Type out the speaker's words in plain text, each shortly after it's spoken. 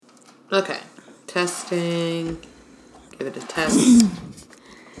Okay. Testing. Give it a test.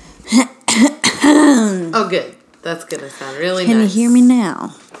 Oh, good. That's going to sound really nice. Can you hear me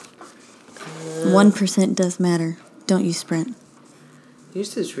now? 1% does matter. Don't use Sprint.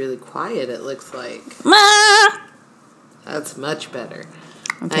 Yours is really quiet, it looks like. That's much better.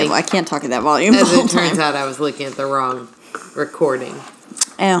 Okay, well, I can't talk at that volume. As it turns out, I was looking at the wrong recording.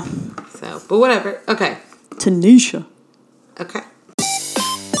 Oh. So, but whatever. Okay. Tanisha. Okay.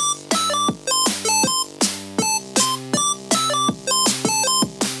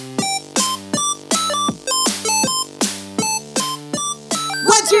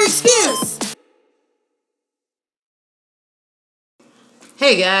 What's your excuse?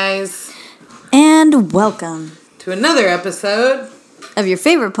 Hey, guys. And welcome To another episode of your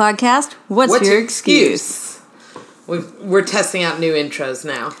favorite podcast, What's Your Excuse? We're testing out new intros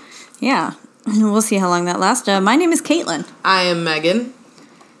now. Yeah. We'll see how long that lasts. My name is Caitlin. I am Megan.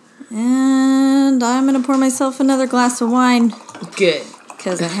 And I'm going to pour myself another glass of wine. Good.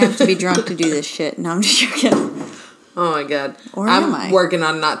 Because I have to be drunk to do this shit. No, I'm just joking. Oh my god. Or am I? I'm working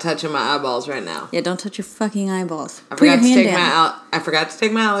on not touching my eyeballs right now. Yeah, don't touch your fucking eyeballs. I forgot to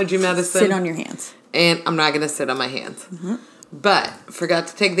take my allergy medicine. Sit on your hands. And I'm not going to sit on my hands. Mm-hmm. But forgot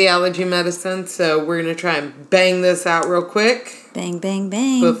to take the allergy medicine, so we're going to try and bang this out real quick. Bang, bang,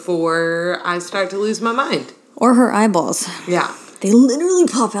 bang. Before I start to lose my mind. Or her eyeballs. Yeah. They literally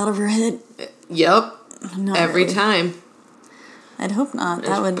pop out of her head. Yep. Not Every really. time. I'd hope not.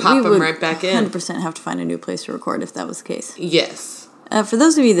 Just pop them right back in. 100% have to find a new place to record if that was the case. Yes. For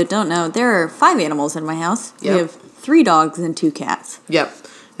those of you that don't know, there are 5 animals in my house. Yep. We have 3 dogs and 2 cats. Yep.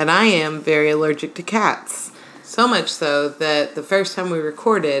 And I am very allergic to cats. So much so that the first time we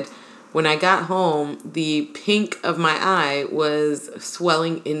recorded, when I got home, the pink of my eye was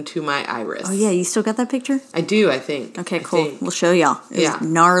swelling into my iris. Oh, yeah. You still got that picture? I do, I think. Okay, cool. We'll show y'all. It's Yeah.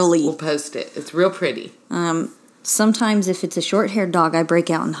 gnarly. We'll post it. It's real pretty. Sometimes if it's a short-haired dog, I break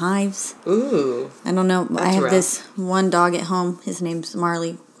out in hives. Ooh. I don't know. I have rough. this one dog at home. His name's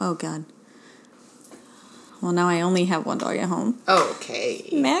Marley. Oh, God. Well, now I only have one dog at home. Okay.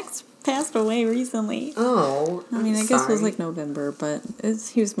 Max passed away recently. Oh, I mean, I guess it was like November, but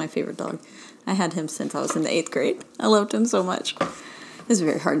he was my favorite dog. I had him since I was in the 8th grade. I loved him so much. It was a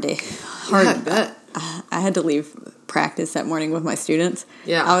very hard day. Yeah, I bet. I had to leave practice that morning with my students.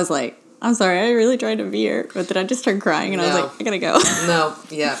 Yeah. I was like, I'm sorry, I really tried to be here, but then I just started crying, and I was No. like, I gotta go. No,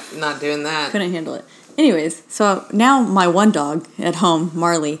 yeah, not doing that. Couldn't handle it. Anyways, so now my one dog at home,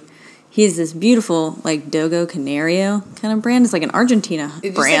 Marley, he's this beautiful, like, Dogo Canario kind of brand. It's like an Argentina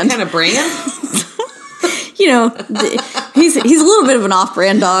brand. Kind of brand? You know, he's a little bit of an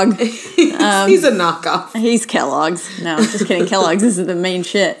off-brand dog. He's a knockoff. He's Kellogg's. No, just kidding. Kellogg's is the main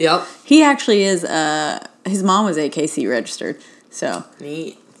shit. Yep. He actually is, his mom was AKC registered. So,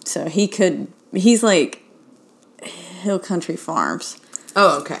 Neat. he's like Hill Country Farms.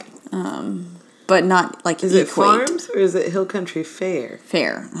 Oh, okay. But not like Is it Farms or is it Hill Country Fair?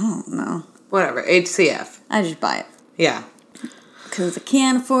 Fair. I don't know. Whatever. HCF. I just buy it. Yeah. Because I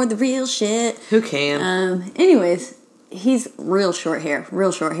can't afford the real shit. Who can? Anyways, he's real short hair.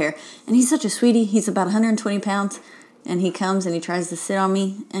 And he's such a sweetie. He's about 120 pounds. And he comes and he tries to sit on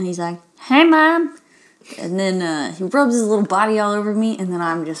me. And he's like, hey, Mom. And then he rubs his little body all over me. And then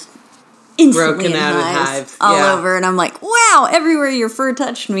I'm just instantly broken out in in hives. hives. All Yeah. over. And I'm like, wow, everywhere your fur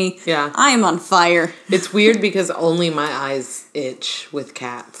touched me. Yeah. I am on fire. It's weird because only my eyes itch with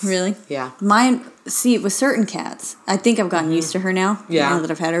cats. Really? Yeah. Mine, see, with certain cats, I think I've gotten used to her now. Yeah. Now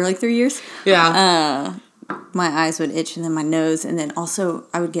that I've had her like 3 years. Yeah. My eyes would itch and then my nose. And then also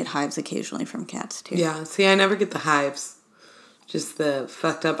I would get hives occasionally from cats too. Yeah. See, I never get the hives. Just the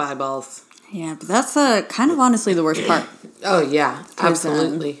fucked up eyeballs. Yeah, but that's kind of honestly the worst part. Oh, yeah. 'Cause,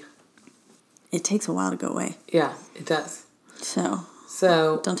 Absolutely. It takes a while to go away. Yeah, it does. So,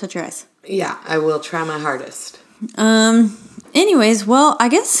 So, don't touch your eyes. yeah, I will try my hardest. Anyways, well, I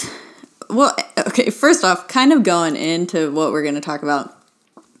guess, okay, first off, kind of going into what we're going to talk about,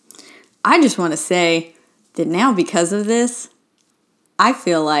 I just want to say that now because of this, I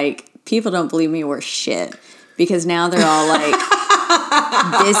feel like people don't believe me worth shit. Because now they're all like,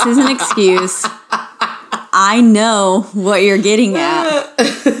 this is an excuse. I know what you're getting at.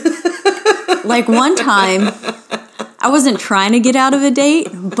 Like one time, I wasn't trying to get out of a date,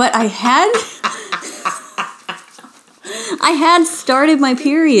 but I had started my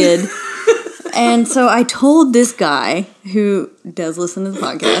period. And so I told this guy who does listen to the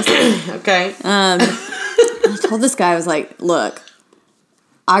podcast. Okay. I told this guy, I was like, look,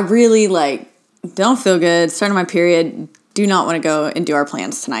 I really don't feel good, starting my period, do not want to go and do our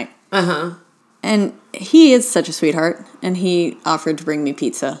plans tonight. Uh-huh. And he is such a sweetheart, and he offered to bring me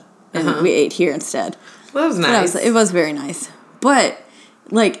pizza and we ate here instead. Well, that was nice. It was very nice. But,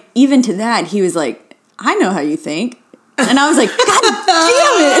 like, even to that, he was like, I know how you think. And I was like, God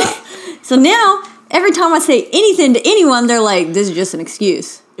damn it. So now, every time I say anything to anyone, they're like, this is just an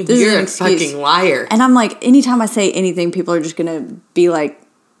excuse. You're a fucking liar. And I'm like, anytime I say anything, people are just going to be like,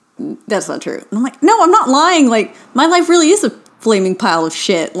 that's not true. And I'm like, no, I'm not lying. Like, my life really is a flaming pile of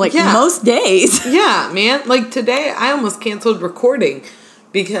shit. Like, most days. Yeah, man. Like, today, I almost canceled recording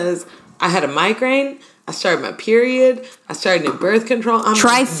because I had a migraine. I started my period. I started new birth control. I'm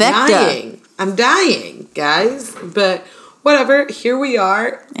Trifecta. I'm dying, guys. But whatever. Here we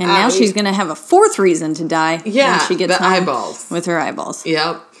are. And now she's going to have a fourth reason to die. Yeah, when she gets the home eyeballs. with her eyeballs.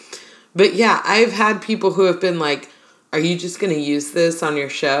 Yep. But yeah, I've had people who have been like, are you just going to use this on your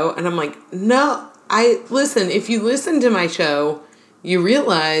show? And I'm like, no. Listen, if you listen to my show, you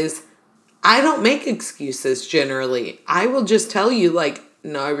realize I don't make excuses generally. I will just tell you, like,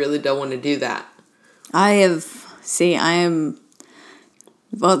 no, I really don't want to do that. This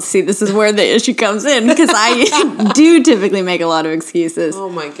is where the issue comes in, because I do typically make a lot of excuses. Oh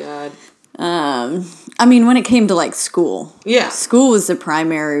my God. I mean, when it came to, like, school. Yeah. School was the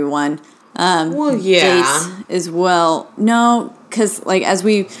primary one. Well, yeah. Dates as well. No, because, like, as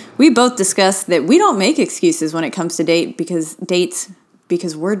we both discussed that we don't make excuses when it comes to dates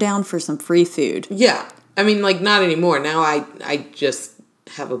because we're down for some free food. Yeah. I mean, like, not anymore. Now I just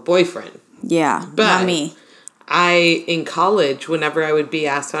have a boyfriend. Yeah, but not me. In college, whenever I would be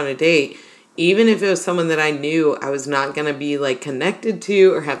asked on a date, even if it was someone that I knew I was not going to be, like, connected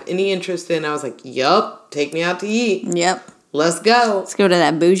to or have any interest in, I was like, yup, take me out to eat. Yep. Let's go. Let's go to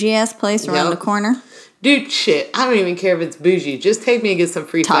that bougie-ass place around the corner. Dude, shit, I don't even care if it's bougie. Just take me and get some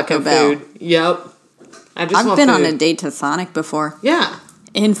free Taco fucking Bell. food. Yep. I've been on a date to Sonic before. Yeah.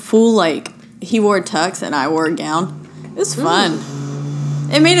 In full, like, he wore tux and I wore a gown. It was fun.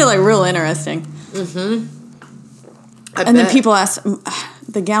 It made it, like, real interesting. Mm-hmm. Then people asked,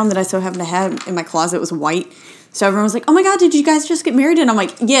 the gown that I so happened to have in my closet was white. So everyone was like, oh my God, did you guys just get married? And I'm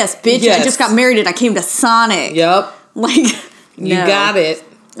like, yes, bitch, I just got married and I came to Sonic. Yep. Like, you got it.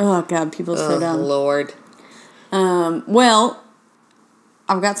 Oh, God, people are so dumb. Lord. Well,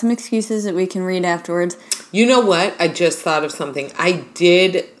 I've got some excuses that we can read afterwards. You know what? I just thought of something. I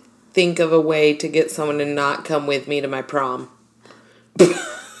did think of a way to get someone to not come with me to my prom.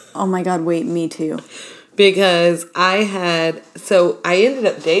 Oh my God, wait, me too. Because I ended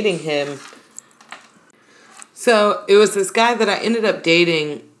up dating him. So it was this guy that I ended up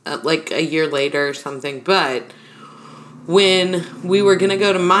dating like a year later or something. But when we were going to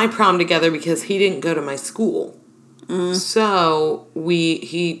go to my prom together, because he didn't go to my school. So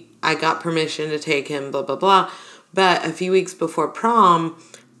I got permission to take him, blah, blah, blah. But a few weeks before prom,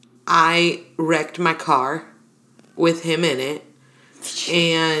 I wrecked my car with him in it.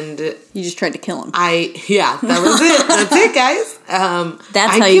 And you just tried to kill him. That was it. That's it, guys.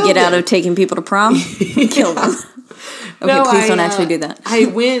 That's how you get out of taking people to prom. Kill them. Okay, please don't actually do that.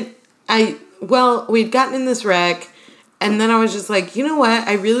 We'd gotten in this wreck, and then I was just like, you know what?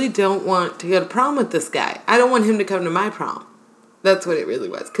 I really don't want to go to prom with this guy. I don't want him to come to my prom. That's what it really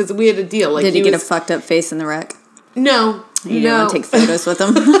was. Because we had a deal. Like, did he get a fucked up face in the wreck? No. You don't want to take photos with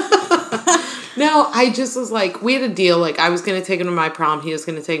him? No, I just was like, we had a deal. Like, I was going to take him to my prom. He was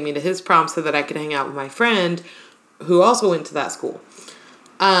going to take me to his prom so that I could hang out with my friend who also went to that school.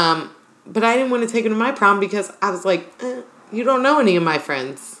 But I didn't want to take him to my prom because I was like, you don't know any of my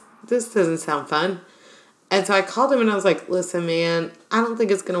friends. This doesn't sound fun. And so I called him and I was like, listen, man, I don't think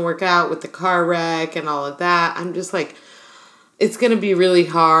it's going to work out with the car wreck and all of that. I'm just like, it's going to be really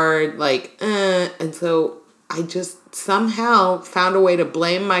hard. Like, And so I just somehow found a way to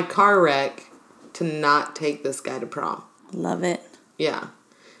blame my car wreck to not take this guy to prom. Love it. Yeah.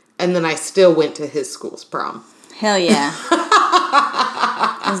 And then I still went to his school's prom. Hell yeah.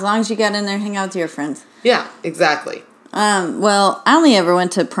 As long as you got in there and hang out with your friends. Yeah, exactly. Well, I only ever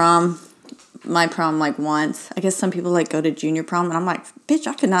went to my prom, like, once. I guess some people, like, go to junior prom, and I'm like, bitch,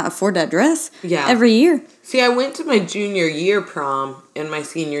 I could not afford that dress every year. See, I went to my junior year prom and my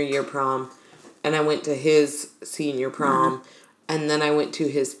senior year prom, and I went to his senior prom, and then I went to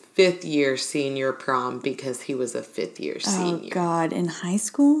his 5th year senior prom because he was a 5th year senior. Oh, God. In high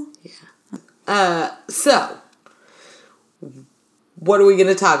school? Yeah. So, what are we going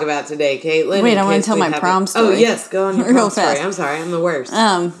to talk about today, Caitlin? Wait, I want to tell my prom story. Oh, yes. Go on your Real prom fast. story. I'm sorry. I'm the worst.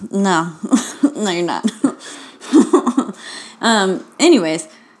 No. No, you're not. Anyways,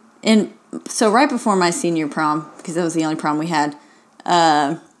 so right before my senior prom, because that was the only prom we had,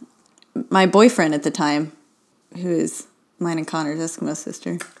 my boyfriend at the time, who is mine and Connor's Eskimo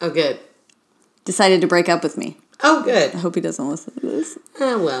sister. Oh, good. Decided to break up with me. Oh, good. I hope he doesn't listen to this.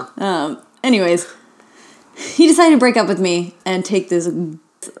 Oh, well. Anyways, he decided to break up with me and take this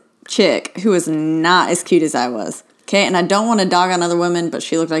chick who was not as cute as I was. Okay, and I don't want to dog on other women, but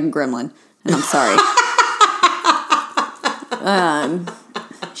she looked like a gremlin, and I'm sorry.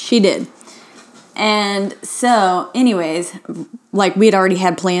 She did. And so, anyways, like, we had already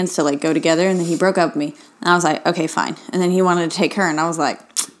had plans to, like, go together, and then he broke up with me. And I was like, okay, fine. And then he wanted to take her, and I was like,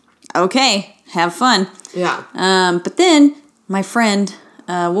 okay, have fun. Yeah. But then my friend,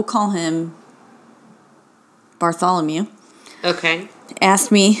 we'll call him Bartholomew. Okay.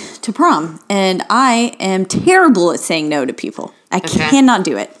 Asked me to prom, and I am terrible at saying no to people. I cannot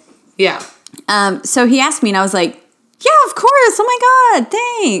do it. Yeah. So he asked me, and I was like, yeah, of course. Oh my God,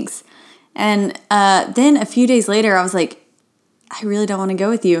 thanks. And then a few days later, I was like, I really don't want to go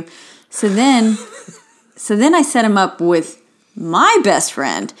with you. So then I set him up with my best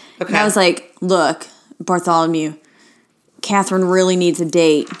friend. Okay. And I was like, look, Bartholomew, Catherine really needs a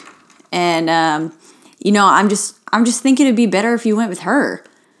date. And, I'm just thinking it'd be better if you went with her.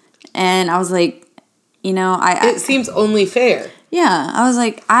 And I was like, it seems only fair. Yeah. I was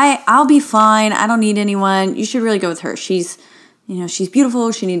like, I'll be fine. I don't need anyone. You should really go with her. She's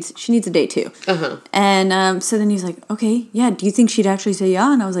beautiful. She needs a date too. Uh-huh. And so then he's like, okay, yeah. Do you think she'd actually say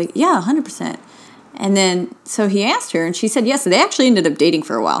yeah? And I was like, yeah, 100%. And then so he asked her, and she said yes. So they actually ended up dating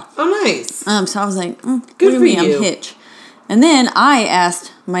for a while. Oh, nice. So I was like, good what do you for mean? you. I'm hitch. And then I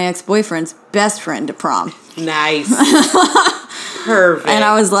asked my ex-boyfriend's best friend to prom. Nice. Perfect. And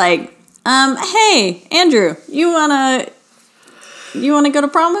I was like, hey, Andrew, you wanna go to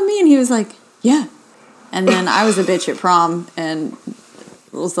prom with me? And he was like, yeah. And then I was a bitch at prom and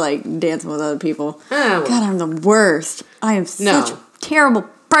was like dancing with other people. Oh. God, I'm the worst. I am such a terrible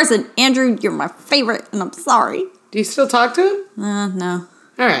person. Andrew, you're my favorite, and I'm sorry. Do you still talk to him? No.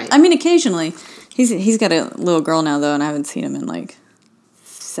 All right. I mean, occasionally. He's got a little girl now, though, and I haven't seen him in like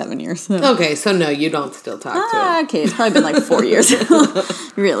 7 years. So. Okay, so no, you don't still talk to him. Okay, it's probably been like 4 years.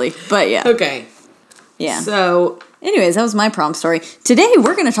 Really. But yeah. Okay. Yeah. So. Anyways, that was my prom story. Today,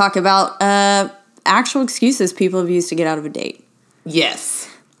 we're going to talk about actual excuses people have used to get out of a date. Yes.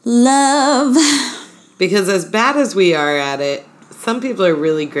 Love. Because as bad as we are at it, some people are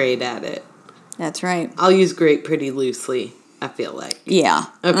really great at it. That's right. I'll use great pretty loosely, I feel like. Yeah.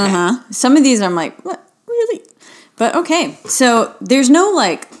 Okay. Uh-huh. Some of these I'm like, what? Really? But okay. So there's no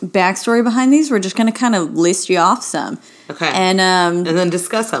like backstory behind these. We're just going to kind of list you off some. Okay. And then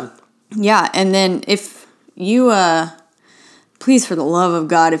discuss them. Yeah. And then if you, please, for the love of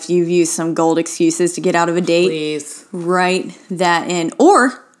God, if you've used some gold excuses to get out of a date, please write that in.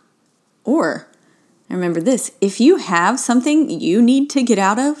 Or, remember this, if you have something you need to get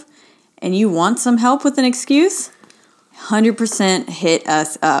out of and you want some help with an excuse, 100% hit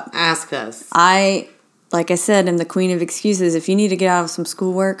us up. Ask us. Like I said, am the queen of excuses. If you need to get out of some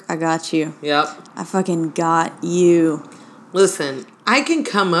schoolwork, I got you. Yep. I fucking got you. Listen, I can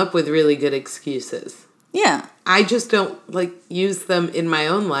come up with really good excuses. Yeah. I just don't, use them in my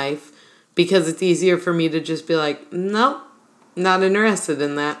own life because it's easier for me to just be like, nope, not interested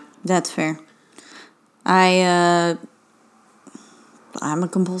in that. That's fair. I'm a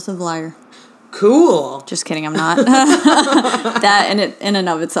compulsive liar. Cool. Just kidding, I'm not. That in and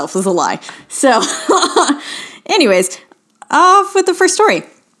of itself is a lie. So, anyways, off with the first story.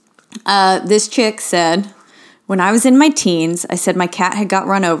 This chick said, when I was in my teens, I said my cat had got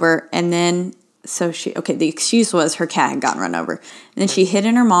run over, and then, the excuse was her cat had gotten run over. And then she hid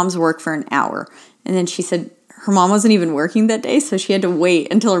in her mom's work for an hour. And then she said her mom wasn't even working that day, so she had to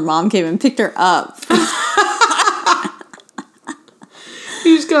wait until her mom came and picked her up.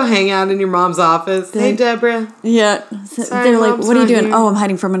 You just go hang out in your mom's office. Hey, Deborah. Yeah. Sorry, they're like, what are you doing? Here. Oh, I'm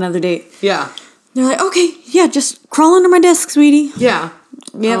hiding from another date. Yeah. They're like, okay, yeah, just crawl under my desk, sweetie. Yeah.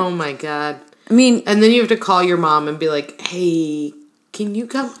 Yep. Oh, my God. I mean... And then you have to call your mom and be like, hey, can you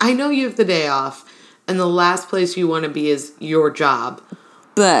come? I know you have the day off, and the last place you want to be is your job.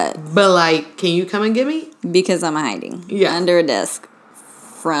 But, can you come and get me? Because I'm hiding under a desk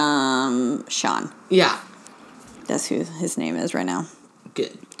from Sean. Yeah. That's who his name is right now.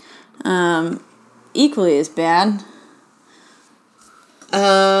 Good. Equally as bad.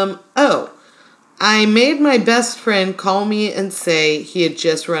 I made my best friend call me and say he had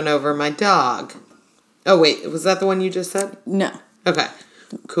just run over my dog. Oh, wait. Was that the one you just said? No. Okay.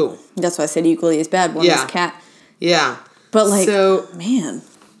 Cool. That's why I said equally as bad. One was cat. Yeah. But, so, man.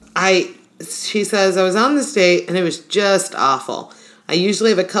 She says, I was on this date and it was just awful. I usually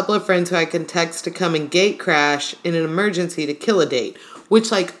have a couple of friends who I can text to come and gate crash in an emergency to kill a date.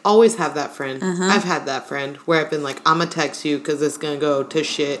 Which, always have that friend. Uh-huh. I've had that friend where I've been like, I'm going to text you because it's going to go to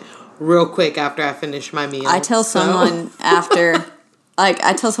shit real quick after I finish my meal. I tell someone after,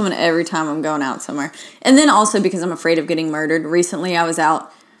 I tell someone every time I'm going out somewhere. And then also because I'm afraid of getting murdered. Recently I was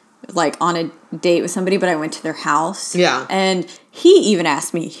out, on a date with somebody, but I went to their house. Yeah. And he even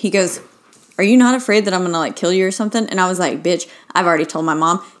asked me, he goes, are you not afraid that I'm going to, kill you or something? And I was like, bitch, I've already told my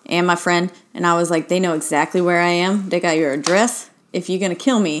mom and my friend. And I was like, they know exactly where I am. They got your address. If you're going to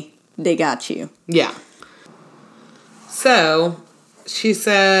kill me, they got you. Yeah. So, she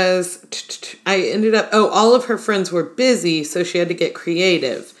says, I ended up, all of her friends were busy, so she had to get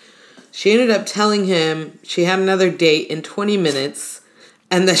creative. She ended up telling him she had another date in 20 minutes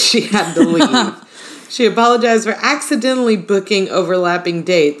and that she had to leave. She apologized for accidentally booking overlapping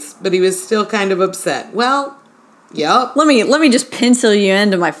dates, but he was still kind of upset. Well, yep. Let me just pencil you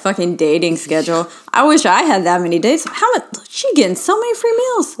into my fucking dating schedule. I wish I had that many dates. How much? She getting so many free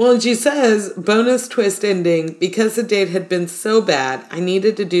meals. Well, she says, bonus twist ending, because the date had been so bad, I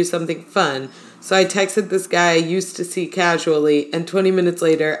needed to do something fun. So I texted this guy I used to see casually, and 20 minutes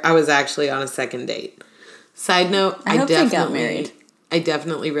later, I was actually on a second date. Side note, I hope they got married. I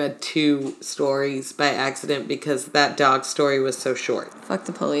definitely read 2 stories by accident because that dog story was so short. Fuck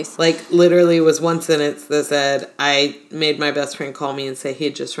the police. Literally it was one sentence that said, I made my best friend call me and say he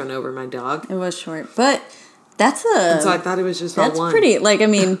had just run over my dog. It was short. But that's And so I thought it was just all one. That's pretty,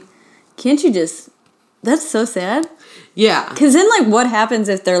 can't you just... That's so sad. Yeah. Because then, what happens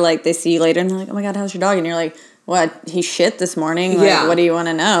if they're they see you later and they're like, oh my God, how's your dog? And you're like, what, he shit this morning? Yeah. What do you want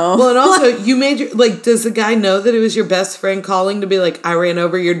to know? Well, and also, you made your, does the guy know that it was your best friend calling to be like, I ran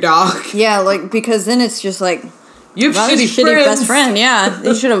over your dog? Yeah, because then it's just you have shitty best friend, yeah.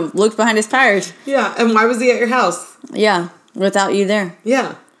 He should have looked behind his tires. Yeah, and why was he at your house? Yeah, without you there.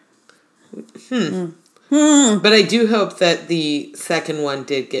 Yeah. But I do hope that the second one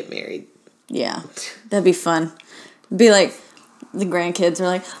did get married. Yeah, that'd be fun. Be like, the grandkids are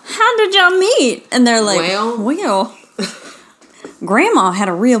like, how did y'all meet? And they're like, well, Grandma had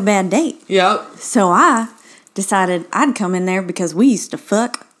a real bad date. Yep. So I decided I'd come in there because we used to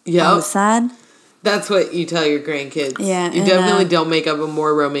fuck on the side. That's what you tell your grandkids. Yeah. You definitely don't make up a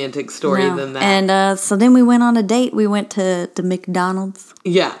more romantic story than that. And so then we went on a date. We went to McDonald's.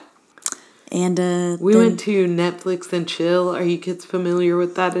 Yeah. And we went to Netflix and Chill. Are you kids familiar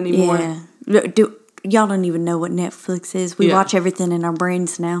with that anymore? Yeah. Y'all don't even know what Netflix is. We watch everything in our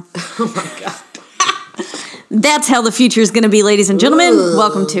brains now. Oh my God. That's how the future is going to be, ladies and gentlemen. Ugh.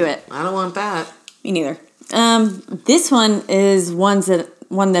 Welcome to it. I don't want that. Me neither. This one is one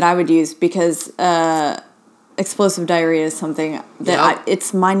that I would use because explosive diarrhea is something that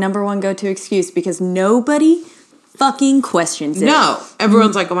it's my number one go-to excuse because nobody fucking questions it. No.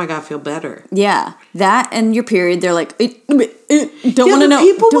 Everyone's like, oh my God, I feel better. Yeah. That and your period, they're like, don't want to know.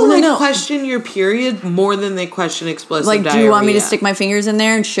 People will question your period more than they question explosive diarrhea. Do you want me to stick my fingers in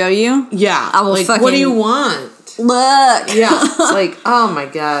there and show you? Yeah. I will fucking... What do you want? Look. Yeah. Oh my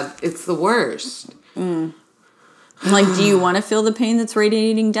God. It's the worst. Do you want to feel the pain that's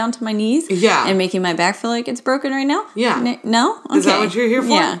radiating down to my knees? Yeah. And making my back feel like it's broken right now? Yeah. No? Okay. Is that what you're here for?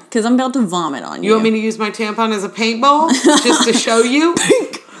 Yeah, because I'm about to vomit on you. You want me to use my tampon as a paintball? Just to show you?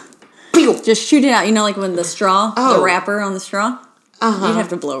 Just shoot it out. You know, when the straw, the wrapper on the straw? Uh-huh. You'd have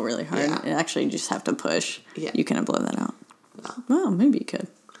to blow really hard. Yeah. And actually, you just have to push. Yeah. You couldn't blow that out. No. Well, maybe you could.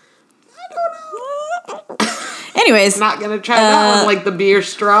 I don't know. Anyways. Not going to try that one like the beer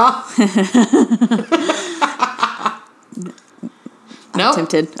straw. Nope.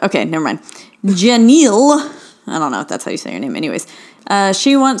 Tempted. Okay, never mind. Janelle, I don't know if that's how you say her name. Anyways,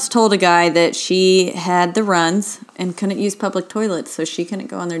 she once told a guy that she had the runs and couldn't use public toilets, so she couldn't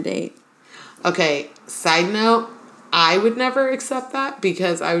go on their date. Okay, side note, I would never accept that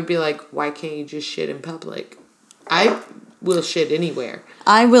because I would be like, why can't you just shit in public? I will shit anywhere.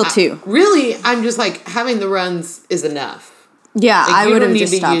 I will too. Really, I'm just having the runs is enough. Yeah, I would have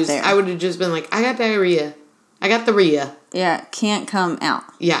just stopped there. I would have just been like, I got diarrhea. I got the rhea. Yeah, can't come out.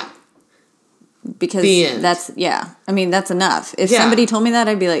 Yeah. Because the end. That's enough. If somebody told me that,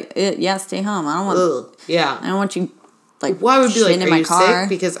 I'd be like, yeah, stay home. I don't want. Yeah. I don't want you Why would be in are my you car? sick?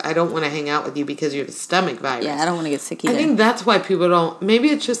 Because I don't want to hang out with you because you have a stomach virus. Yeah, I don't want to get sick either. I think that's why people don't. Maybe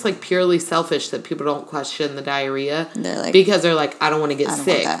it's just purely selfish that people don't question the diarrhea. Because they're like, I don't want to get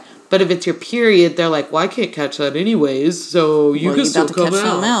sick. But if it's your period, they're like, well, I can't catch that anyways, so you can still come out.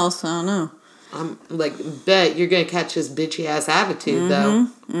 Something else. I don't know. I'm bet you're gonna catch this bitchy ass attitude though.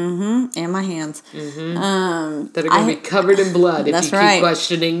 Mm-hmm. And my hands. Mm-hmm. That are gonna be covered in blood if you keep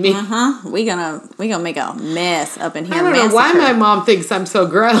questioning me. We gonna make a mess up in here. I don't know why my mom thinks I'm so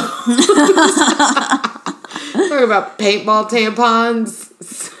gross. Talking about paintball tampons,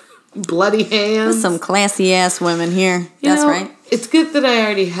 bloody hands. There's some classy ass women here. That's right. It's good that I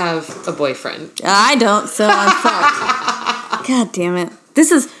already have a boyfriend. I don't, so I'm fucked. God damn it.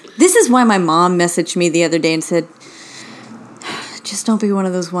 This is why my mom messaged me the other day and said, just don't be one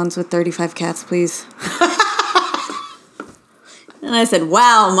of those ones with 35 cats, please. And I said,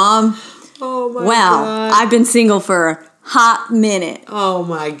 wow, Mom. Oh my wow, God. I've been single for a hot minute. Oh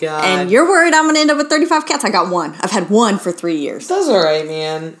my God. And you're worried I'm going to end up with 35 cats? I got one. I've had one for 3 years. That's all right,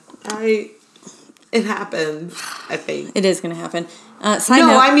 man. It happens, I think. It is going to happen. No,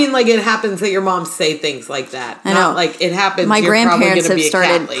 note, I mean, like, it happens that your moms say things like that. I know. Not like it happens. My you're grandparents have be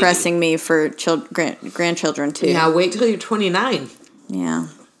started pressing me for grandchildren, too. Yeah, wait till you're 29 Yeah.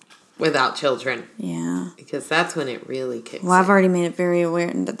 without children. Yeah. Because that's when it really kicks Well, I've in. already made it very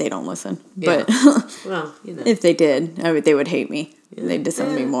aware that they don't listen. Yeah. But Well, you know. if they did, they would hate me. They'd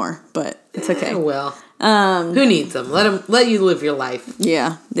disown me more. But it's okay. Well, who needs them? Let you live your life.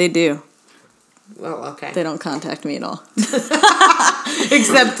 Yeah, they do. Well, okay. They don't contact me at all.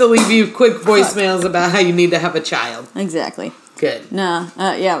 Except to leave you quick voicemails about how you need to have a child. Exactly. Good. No,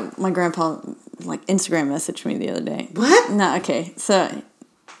 yeah, my grandpa, Instagram messaged me the other day. What? No, okay, so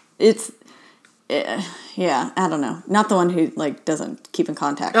it's, yeah, I don't know. Not the one who, doesn't keep in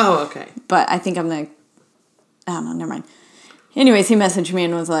contact. Oh, okay. But I think I don't know, never mind. Anyways, he messaged me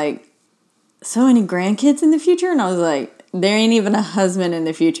and was like, so any grandkids in the future? And I was like, there ain't even a husband in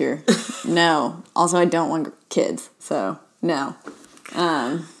the future. No. Also, I don't want kids, so no.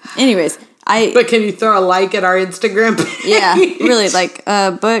 Anyways, But can you throw a like at our Instagram page? yeah, really,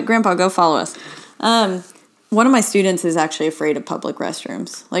 but Grandpa, go follow us. One of my students is actually afraid of public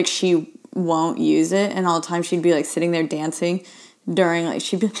restrooms. She won't use it, and all the time she'd be, sitting there dancing during,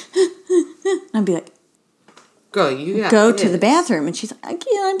 she'd be I'd be like, Girl, you got go kids. to the bathroom. And she's like, I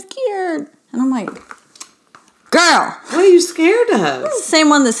can't, I'm scared. And I'm like, girl. What are you scared of? The same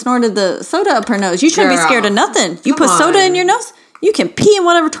one that snorted the soda up her nose. You shouldn't be Girl, scared of nothing. You come put soda on. in your nose, you can pee in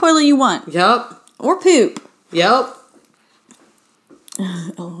whatever toilet you want. Yup. Or poop. Yep.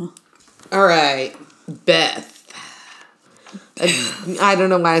 Oh. All right. Beth. I don't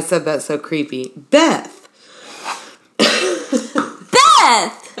know why I said that so creepy. Beth.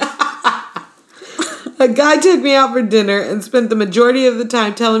 Beth! A guy took me out for dinner and spent the majority of the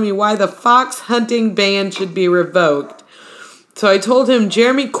time telling me why the fox hunting ban should be revoked. So I told him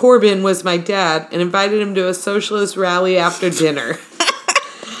Jeremy Corbyn was my dad and invited him to a socialist rally after dinner.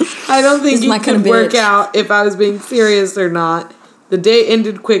 I don't think he could work out if I was being serious or not. The day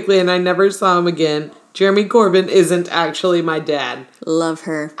ended quickly and I never saw him again. Jeremy Corbyn isn't actually my dad. Love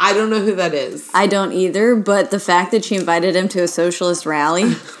her. I don't know who that is. I don't either, but the fact that she invited him to a socialist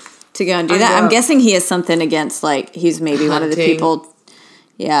rally to go and do that, I'm guessing he has something against, he's maybe one of the people,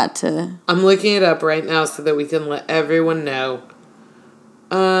 I'm looking it up right now so that we can let everyone know.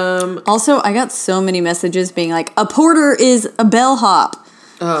 Also, I got so many messages being like, a porter is a bellhop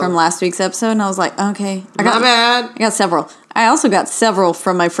from last week's episode, and I was like, okay. My bad. I got several. I also got several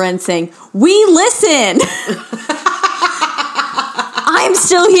from my friends saying, we listen! I'm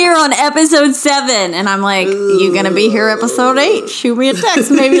still here on episode 7, and I'm like, you gonna be here episode 8? Shoot me a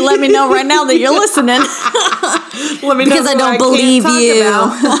text, maybe let me know right now that you're listening. Let me know because I don't believe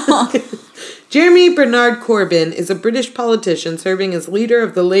you. Jeremy Bernard Corbyn is a British politician serving as leader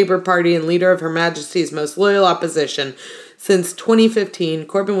of the Labour Party and leader of Her Majesty's most loyal opposition since 2015.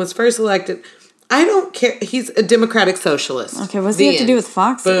 Corbyn was first elected. I don't care. He's a democratic socialist. Okay, what's he have to do with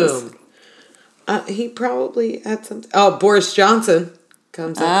foxes? Boom. He probably had something. Oh, Boris Johnson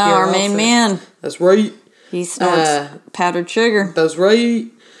comes up here. Our main man. That's right. He snorts powdered sugar. That's right.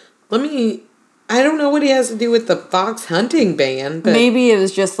 I don't know what he has to do with the fox hunting ban, but maybe it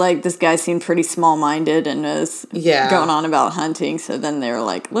was just this guy seemed pretty small-minded and was going on about hunting, so then they were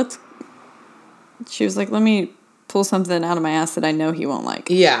like, she was like, let me pull something out of my ass that I know he won't like.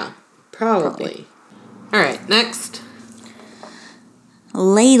 Yeah, probably. All right, next.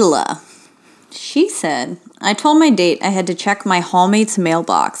 Layla. She said, I told my date I had to check my hallmate's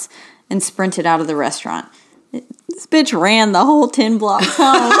mailbox and sprinted out of the restaurant. This bitch ran the whole 10 blocks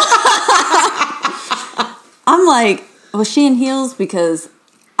home. I'm like, was she in heels? Because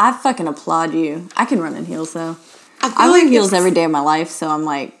I fucking applaud you. I can run in heels, though. I wear heels every day of my life, so I'm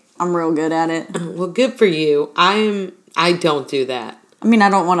like, I'm real good at it. Well, good for you. I don't do that. I mean, I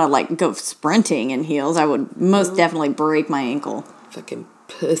don't want to, go sprinting in heels. I would most definitely break my ankle. Fucking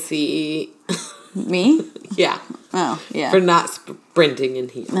pussy. Me? Yeah. Oh, yeah. For not sprinting in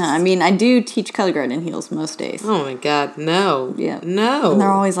heels. No, I mean, I do teach color guard in heels most days. Oh, my God. No. Yeah. No. And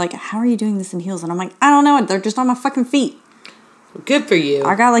they're always like, how are you doing this in heels? And I'm like, I don't know. They're just on my fucking feet. Good for you.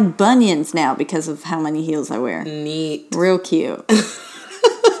 I got, bunions now because of how many heels I wear. Neat. Real cute.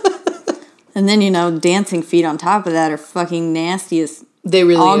 And then, dancing feet on top of that are fucking nasty as They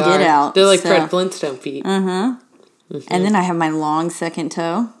really all are. get out. They're like so. Fred Flintstone feet. And then I have my long second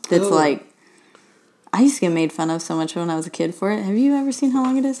toe that's like, I used to get made fun of so much when I was a kid for it. Have you ever seen how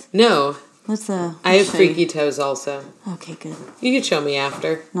long it is? No. Let's I have freaky toes also. Okay, good. You can show me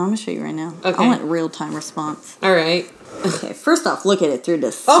after. No, I'm going to show you right now. Okay. I want real-time response. All right. Okay, first off, look at it through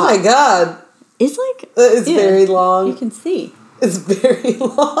this. Oh my god. It's like... It's very long. You can see. It's very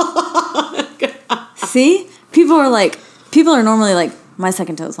long. See? People are normally like, my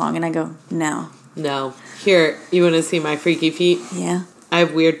second toe's long, and I go, no. No. Here, you want to see my freaky feet? Yeah. I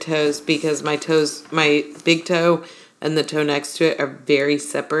have weird toes because my big toe and the toe next to it are very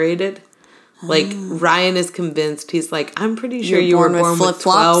separated. Like, Ryan is convinced, he's like, I'm pretty sure you were born with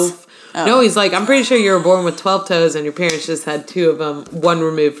 12. Oh. No, he's like, I'm pretty sure you were born with 12 toes and your parents just had 2 of them, one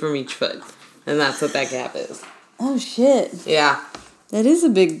removed from each foot. And that's what that gap is. Oh, shit. Yeah. That is a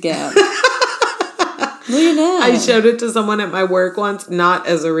big gap. Look at that. I showed it to someone at my work once, not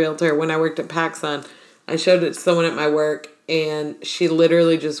as a realtor, when I worked at PacSun. I showed it to someone at my work, and she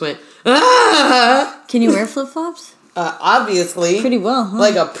literally just went, ah! Can you wear flip-flops? Obviously. Pretty well, huh?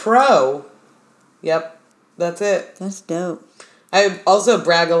 Like a pro. Yep. That's it. That's dope. I also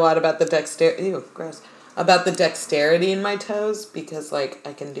brag a lot about the dexterity. Ew, gross. About the dexterity in my toes because, like,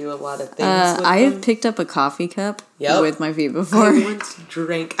 I can do a lot of things with I them. have picked up a coffee cup with my feet before.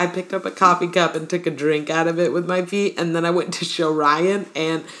 I picked up a coffee cup and took a drink out of it with my feet, and then I went to show Ryan,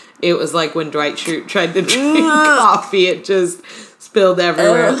 and it was like when Dwight Schrute tried to drink coffee, it just spilled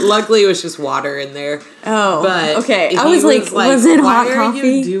everywhere. Luckily, it was just water in there. Oh, but okay. I was like, was it hot coffee? Why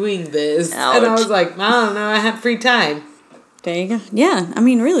are you doing this? Ouch. And I was like, I don't know. I had free time. There you go. Yeah, I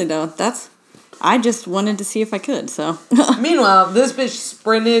mean, really, though, I just wanted to see if I could, so. Meanwhile, this bitch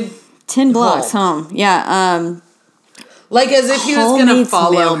sprinted 10 blocks home. Yeah, like as if he was going to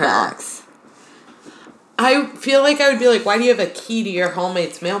follow mailbox. her. I feel like I would be like, why do you have a key to your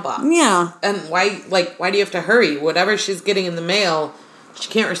hallmate's mailbox? Yeah. And why do you have to hurry? Whatever she's getting in the mail, she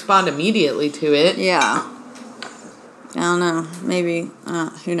can't respond immediately to it. Yeah. I don't know. Maybe.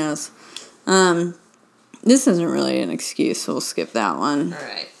 Who knows? This isn't really an excuse, so we'll skip that one. All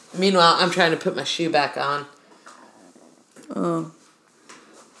right. Meanwhile, I'm trying to put my shoe back on. Oh.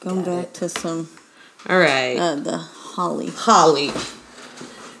 Going back to some... All right. The Holly. Holly.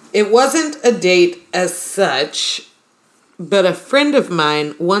 It wasn't a date as such, but a friend of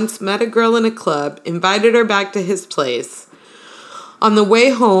mine once met a girl in a club, invited her back to his place. On the way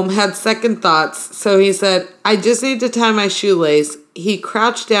home, had second thoughts, so he said, I just need to tie my shoelace. He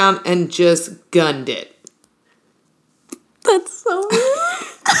crouched down and just gunned it. That's so weird.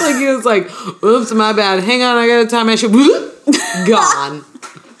 Like he was like, oops, my bad. Hang on, I gotta tie my shoe. Gone.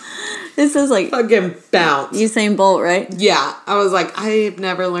 This is like... Fucking bounce. Usain Bolt, right? Yeah. I was like, I've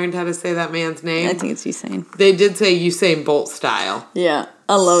never learned how to say that man's name. I think it's Usain. They did say Usain Bolt style. Yeah.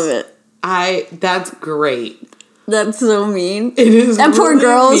 I love it. That's great. That's so mean. It is. That poor really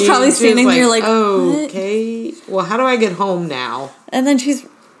girl is mean. probably standing there like, oh, okay. Well, how do I get home now? And then she's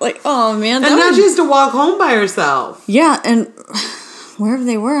like, oh, man. And now she has to walk home by herself. Yeah, and wherever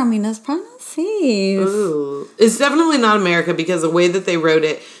they were, I mean, that's probably not safe. Ooh. It's definitely not America because the way that they wrote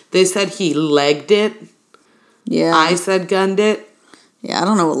it, they said he legged it. Yeah. I said gunned it. Yeah, I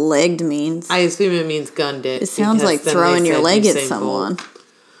don't know what legged means. I assume it means gunned it. It sounds like throwing your leg at someone. Bolt.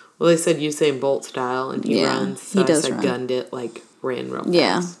 Well, they said Usain Bolt style, and he runs. So he does I said run. gunned it, like ran real fast.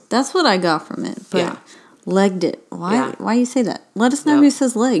 Yeah, that's what I got from it. But legged it. Why? Yeah. Why you say that? Let us know who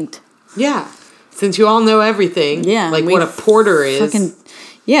says legged. Yeah, since you all know everything. Yeah, like what a porter is.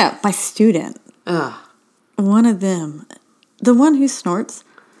 Yeah, my student. One of them, the one who snorts.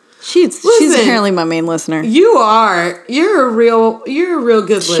 She's apparently my main listener. You're a real good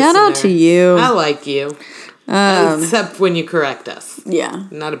listener. Shout out to you. I like you. Except when you correct us. Yeah.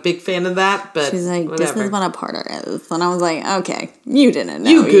 I'm not a big fan of that, but she's like, whatever. This is what a porter is. And I was like, okay, you didn't know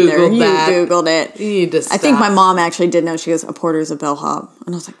you either. Googled that. You Googled it. You need to stop. I think my mom actually did know. She goes, a porter's a bellhop.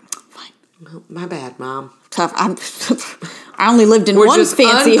 And I was like, fine. Well, my bad, Mom. Tough. I only lived in one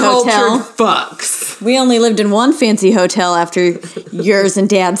fancy hotel. Fucks. We only lived in one fancy hotel after yours and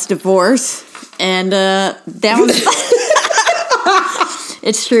Dad's divorce. And that was...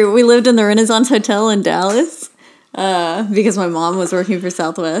 It's true. We lived in the Renaissance Hotel in Dallas because my mom was working for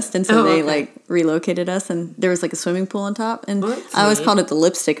Southwest, and so they relocated us, and there was like a swimming pool on top, and I always called it the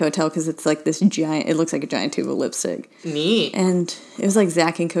Lipstick Hotel because it's like this giant. It looks like a giant tube of lipstick. Neat. And it was like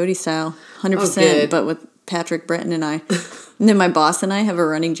Zach and Cody style, 100%, but with Patrick, Breton, and I. And then my boss and I have a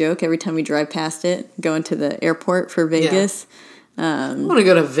running joke every time we drive past it, going to the airport for Vegas. I want to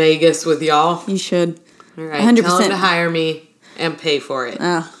go to Vegas with y'all. You should. All right. 100%. Tell them to hire me. And pay for it.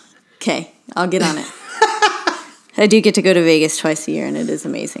 Oh, okay. I'll get on it. I do get to go to Vegas twice a year, and it is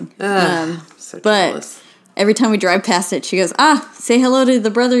amazing. So But jealous. every time we drive past it, she goes, say hello to the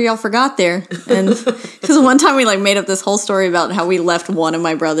brother y'all forgot there. And because one time we made up this whole story about how we left one of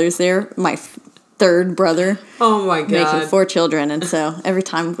my brothers there, my third brother. Oh my God. Making 4 children. And so every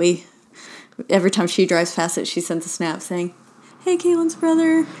time she drives past it, she sends a snap saying, hey, Caitlin's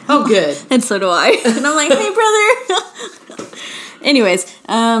brother. Oh, good. And so do I. And I'm like, hey, brother. Anyways,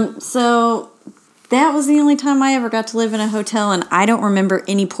 so that was the only time I ever got to live in a hotel, and I don't remember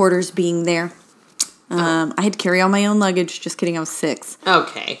any porters being there. I had to carry all my own luggage. Just kidding, I was 6.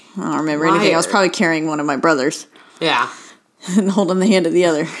 Okay. I don't remember anything. I was probably carrying one of my brothers Yeah. and holding the hand of the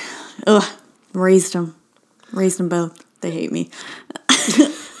other. Ugh, raised them both. They hate me.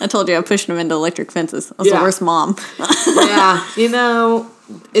 I told you I'm pushing them into electric fences. I was the worst mom. Yeah.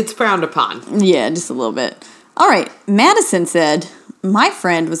 It's frowned upon. Yeah, just a little bit. All right. Madison said, my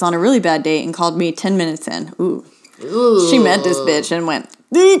friend was on a really bad date and called me 10 minutes in. Ooh. She met this bitch and went,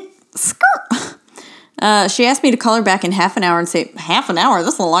 skirt. She asked me to call her back in half an hour and say, half an hour?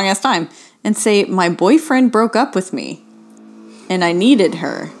 That's a long ass time. And say, my boyfriend broke up with me and I needed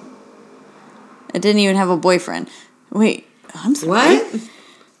her. I didn't even have a boyfriend. Wait, I'm sorry. What?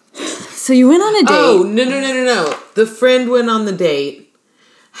 So you went on a date. Oh, no. The friend went on the date,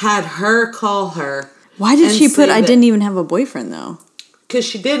 had her call her. Why did she put, I didn't even have a boyfriend, though? Because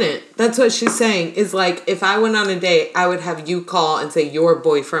she didn't. That's what she's saying. Is if I went on a date, I would have you call and say your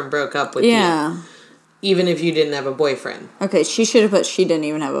boyfriend broke up with you. Even if you didn't have a boyfriend. Okay, she should have put she didn't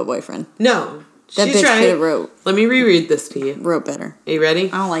even have a boyfriend. No. That she's bitch right. could have wrote. Let me reread this to you. Wrote better. Are you ready?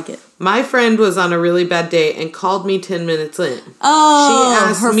 I don't like it. My friend was on a really bad date and called me 10 minutes in. Oh, she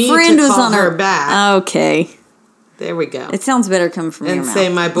asked her me friend to was call on her back. Okay. There we go. It sounds better coming from your And mouth. say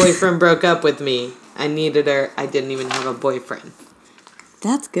my boyfriend broke up with me. I needed her. I didn't even have a boyfriend.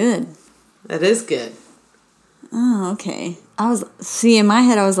 That's good. That is good. Oh, okay. In my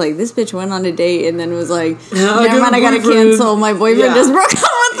head, I was like, this bitch went on a date and then was like, never mind, I gotta cancel. My boyfriend just broke up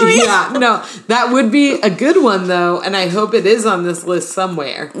with me. Yeah, no, that would be a good one, though, and I hope it is on this list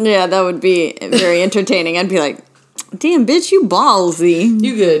somewhere. Yeah, that would be very entertaining. I'd be like, damn, bitch, you ballsy.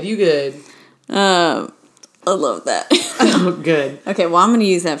 You good. I love that. Oh, good. Okay, well, I'm going to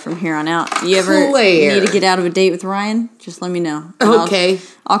use that from here on out. You ever Claire. need to get out of a date with Ryan? Just let me know. And Okay.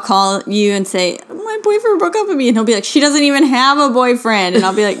 I'll call you and say, my boyfriend broke up with me. And he'll be like, she doesn't even have a boyfriend. And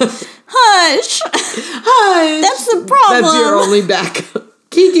I'll be like, hush. Hush. That's the problem. That's your only backup.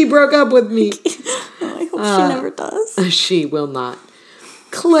 Kiki broke up with me. I hope she never does. She will not.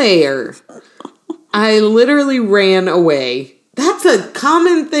 Claire. I literally ran away. That's a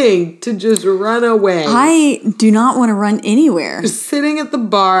common thing, to just run away. I do not want to run anywhere. Sitting at the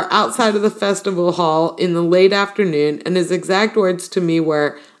bar outside of the festival hall in the late afternoon, and his exact words to me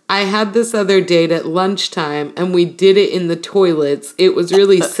were, I had this other date at lunchtime, and we did it in the toilets. It was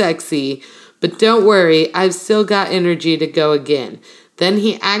really sexy, but don't worry, I've still got energy to go again. Then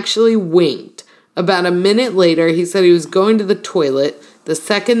he actually winked. About a minute later, he said he was going to the toilet. The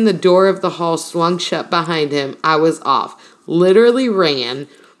second the door of the hall swung shut behind him, I was off. Literally ran,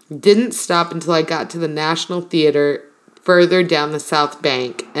 didn't stop until I got to the National Theater further down the South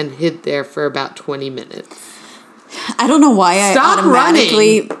Bank and hid there for about 20 minutes. I don't know why Stop I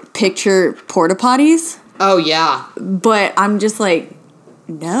automatically picture porta potties, Oh, yeah. but I'm just like,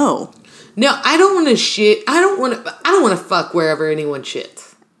 no. No, I don't want to shit. I don't want to fuck wherever anyone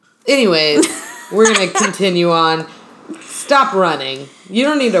shits. Anyways, we're going to continue on. Stop running. You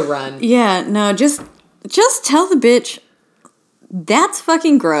don't need to run. Yeah, no, just tell the bitch, that's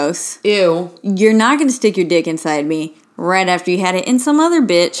fucking gross. Ew. You're not going to stick your dick inside me right after you had it. And some other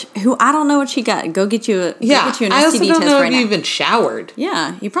bitch who I don't know what she got. Go get you an STD I also don't test know right if now. you even showered.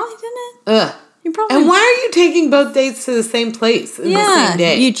 Yeah, you probably didn't. Ugh. You probably. And why are you taking both dates to the same place in the same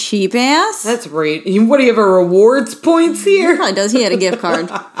day? You cheap ass. That's right. What do you have, a rewards points He here? probably does. He had a gift card.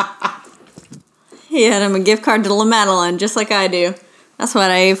 He had him a gift card to La Madeleine, just like I do. That's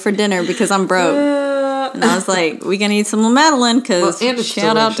what I ate for dinner because I'm broke. And I was like, we gonna eat some La Madeleine because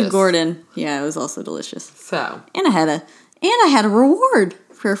shout out to Gordon. Yeah, it was also delicious. So. And I had a reward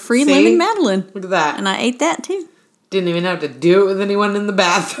for a free lemon Madeleine. Look at that. And I ate that too. Didn't even have to do it with anyone in the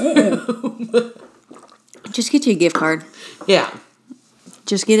bathroom. Just get you a gift card. Yeah.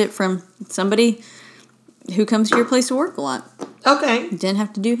 Just get it from somebody who comes to your place to work a lot. Okay. Didn't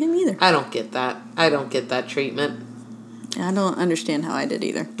have to do him either. I don't get that. I don't get that treatment. I don't understand how I did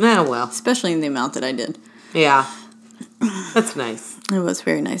either. Oh, well. Especially in the amount that I did. Yeah. That's nice. It was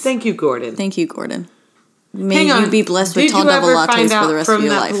very nice. Thank you, Gordon. Thank you, Gordon. may Hang on. you be blessed with Did tall you double ever find lattes out for the rest from of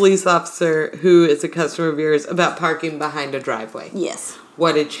your that life. police officer who is a customer of yours about parking behind a driveway? Yes.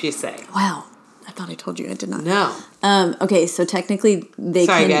 What did she say? Wow. I thought I told you. I did not. No. Okay, so technically they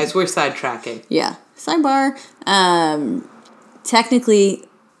Sorry, can... guys. We're sidetracking. Yeah. Sidebar. Technically,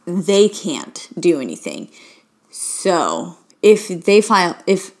 they can't do anything. So, if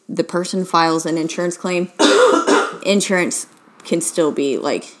the person files an insurance claim, insurance can still be,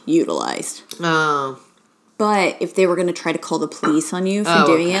 like, utilized. Oh. But if they were going to try to call the police on you for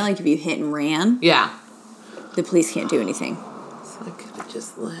doing it, like if you hit and ran, Yeah. the police can't do anything. So I could have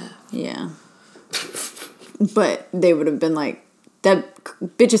just left. Yeah. But they would have been like, that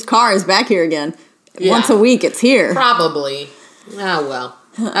bitch's car is back here again. Yeah. Once a week, it's here. Probably. Oh, well.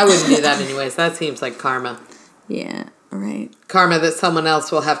 I wouldn't do that anyways. That seems like karma. Yeah, right. Karma that someone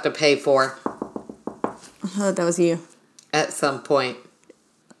else will have to pay for Oh, that was you. at some point.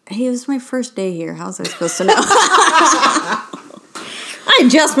 Hey, it was my first day here. How was I supposed to know? I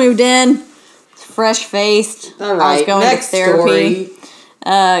just moved in. Fresh-faced. All right. I was going Next to therapy.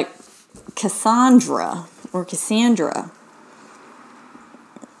 story. Cassandra.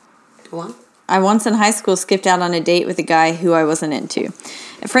 Go on. I once in high school skipped out on a date with a guy who I wasn't into.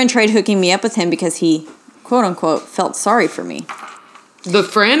 A friend tried hooking me up with him because he, quote unquote, felt sorry for me. The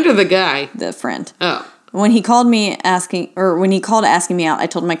friend or the guy? The friend. Oh. When he called asking me out, I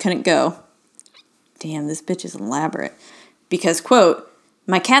told him I couldn't go. Damn, this bitch is elaborate. Because, quote,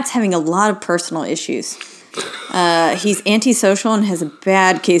 my cat's having a lot of personal issues. He's antisocial and has a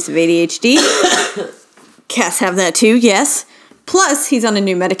bad case of ADHD. Cats have that too, yes. Plus, he's on a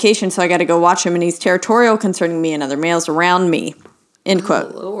new medication, so I got to go watch him, and he's territorial concerning me and other males around me. End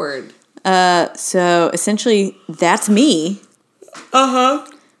quote. Oh, Lord. So, essentially, that's me. Uh-huh.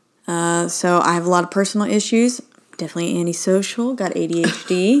 So, I have a lot of personal issues. Definitely antisocial. Got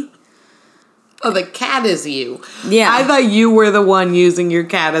ADHD. Oh, the cat is you. Yeah. I thought you were the one using your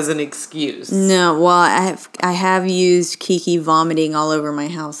cat as an excuse. No, well, I have used Kiki vomiting all over my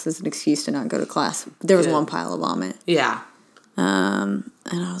house as an excuse to not go to class. There was Good. one pile of vomit. Yeah. And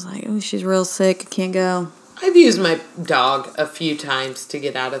I was like, oh, she's real sick. I can't go. I've used my dog a few times to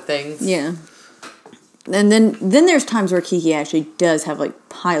get out of things. Yeah. And then there's times where Kiki actually does have, like,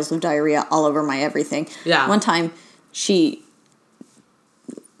 piles of diarrhea all over my everything. Yeah. One time,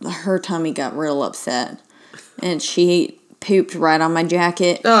 her tummy got real upset. And she pooped right on my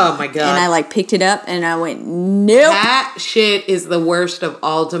jacket. Oh, my God. And I, like, picked it up, and I went, nope. Cat shit is the worst of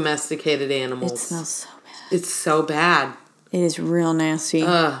all domesticated animals. It smells so bad. It's so bad. It is real nasty.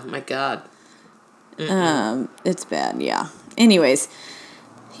 Oh, my God. It's bad, yeah. Anyways,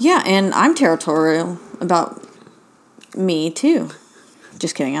 yeah, and I'm territorial about me, too.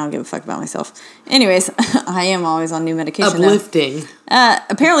 Just kidding, I don't give a fuck about myself. Anyways, I am always on new medication, Uplifting.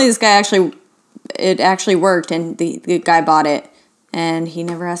 apparently this guy it actually worked, and the guy bought it, and he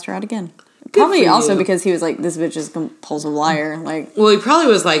never asked her out again. Probably for also you. because he was like, this bitch is a compulsive liar. Like, Well, he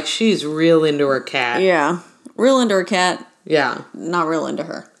probably was like, she's real into her cat. yeah, real into her cat, Yeah. not real into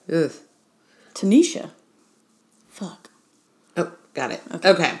her. Ugh. Tanisha. Fuck. Oh, got it.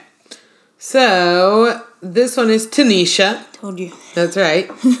 Okay. So, this one is Tanisha. Told you. That's right.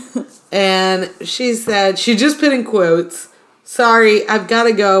 And she said, she just put in quotes, sorry, I've got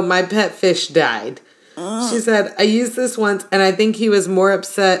to go. My pet fish died. She said, I used this once and I think he was more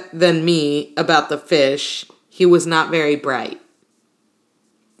upset than me about the fish. He was not very bright.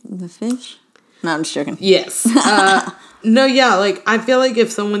 The fish? No, I'm just joking. Yes. No, yeah, like, I feel like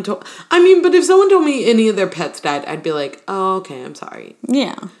if someone told... but if someone told me any of their pets died, I'd be like, oh, okay, I'm sorry.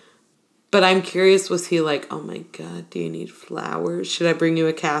 Yeah. But I'm curious, was he like, oh my God, do you need flowers? Should I bring you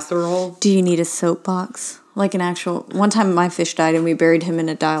a casserole? Do you need a soapbox? Like an actual... One time my fish died and we buried him in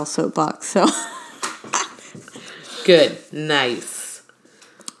a dial soapbox, so... Good. Nice.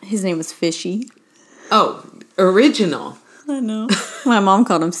 His name was Fishy. Oh, original. I know. My mom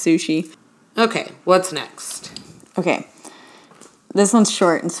called him Sushi. Okay, what's next? Okay. This one's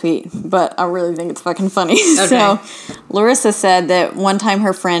short and sweet, but I really think it's fucking funny. Okay. So, Larissa said that one time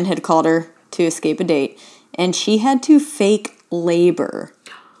her friend had called her to escape a date, and she had to fake labor.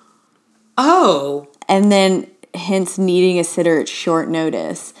 Oh. And then, hence, needing a sitter at short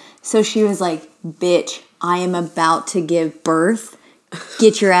notice. So she was like, bitch, I am about to give birth.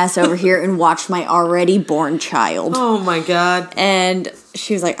 Get your ass over here and watch my already born child. Oh my God. And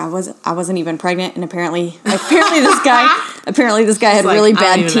she was like, I wasn't even pregnant. And apparently this guy had Like, really I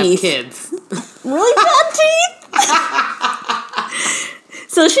bad don't even have teeth. kids. Really bad teeth.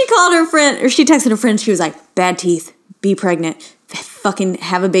 So she called her friend, or she texted her friend. She was like, bad teeth, be pregnant, fucking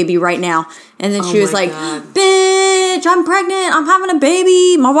have a baby right now. And then she was my like, God. bitch, bitch, I'm pregnant. I'm having a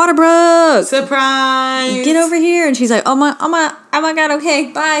baby. My water broke. Surprise! Get over here. And she's like, oh my God,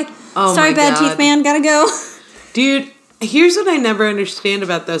 okay, bye. Oh Sorry, my bad God. teeth man, gotta go. Dude, here's what I never understand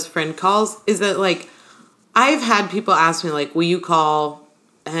about those friend calls is that, like, I've had people ask me, like, will you call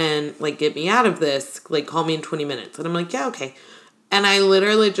and, like, get me out of this? Like, call me in 20 minutes. And I'm like, yeah, okay. And I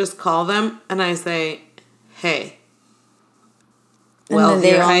literally just call them and I say, hey, well,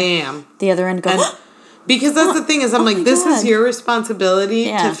 here I am. The other end goes, Because that's the thing is, I'm like, this God. is your responsibility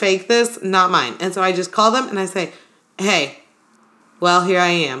Yeah. to fake this, not mine. And so I just call them and I say, hey, well, here I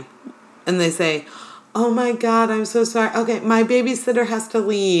am. And they say, oh my God, I'm so sorry. Okay, my babysitter has to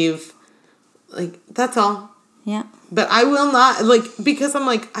leave. Like, that's all. yeah. But I will not, like, because I'm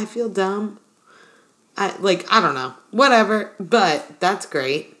like, I feel dumb. I don't know. Whatever. But that's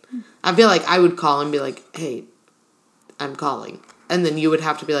great. I feel like I would call and be like, hey, I'm calling. And then you would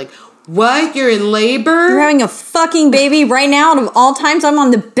have to be like, what? You're in labor? You're having a fucking baby right now. Out of all times, I'm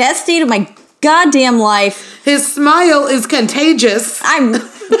on the best date of my goddamn life. His smile is contagious. I'm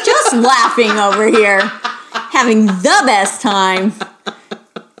just laughing over here. Having the best time.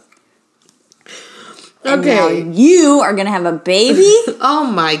 And now Okay. you are going to have a baby? Oh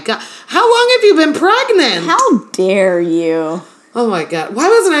my God. How long have you been pregnant? How dare you? Oh my God. Why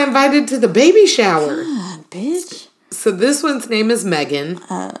wasn't I invited to the baby shower? God, bitch. So this one's name is Megan.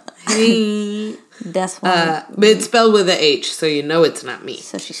 Hey. That's why. But it's spelled with a H, so you know it's not me.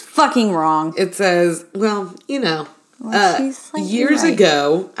 So she's fucking wrong. It says, well, you know, Well, she's slightly years right.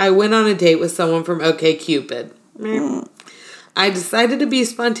 ago, I went on a date with someone from OkCupid. I decided to be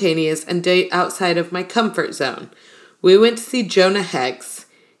spontaneous and date outside of my comfort zone. We went to see Jonah Hex.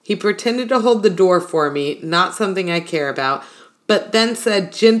 He pretended to hold the door for me, not something I care about, but then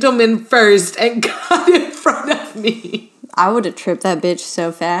said, gentlemen first, and got in front of me. I would have tripped that bitch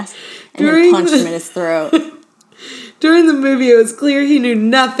so fast and During then punched the- him in his throat. During the movie, it was clear he knew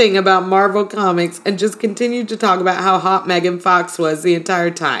nothing about Marvel Comics and just continued to talk about how hot Megan Fox was the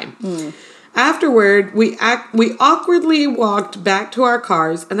entire time. Afterward, we awkwardly walked back to our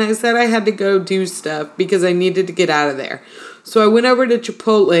cars, and I said I had to go do stuff because I needed to get out of there. So I went over to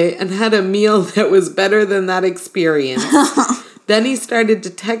Chipotle and had a meal that was better than that experience. Then he started to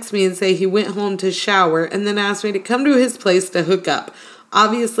text me and say he went home to shower and then asked me to come to his place to hook up.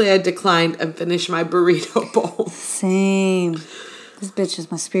 Obviously, I declined and finished my burrito bowl. Same. This bitch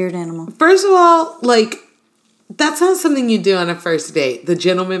is my spirit animal. First of all, like, that's not something you do on a first date. The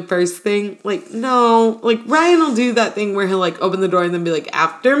gentleman first thing. Like, no. Like, Ryan will do that thing where he'll, like, open the door and then be like,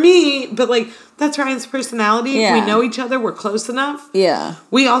 after me. But, like, that's Ryan's personality. Yeah. We know each other. We're close enough. Yeah.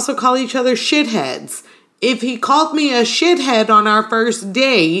 We also call each other shitheads. If he called me a shithead on our first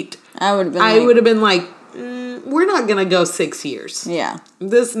date, I would have been I like, would have been like, we're not going to go 6 years. yeah.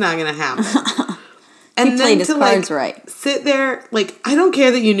 This is not going to happen. And He played his cards right. Sit there, like, I don't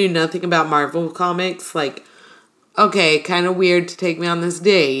care that you knew nothing about Marvel Comics. Like, okay, kind of weird to take me on this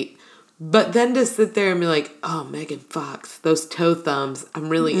date. But then to sit there and be like, oh, Megan Fox, those toe thumbs, I'm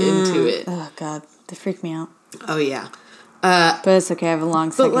really into it. Oh, God. They freak me out. Oh, yeah. But it's okay. I have a long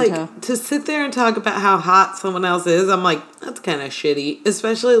But, second like, toe. to sit there and talk about how hot someone else is, I'm like, that's kind of shitty.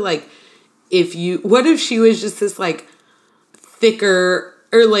 Especially, like, what if she was just this, like, thicker,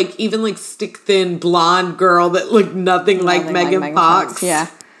 or, like, even, like, stick-thin blonde girl that looked nothing like Megan Fox? Yeah.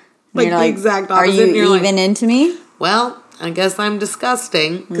 Like, You're the exact opposite. Are and you you're even like, into me? well, I guess I'm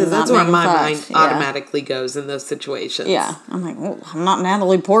disgusting. Because Not that's where Megan my Fox, mind yeah. automatically goes in those situations. Yeah. I'm like, oh, I'm not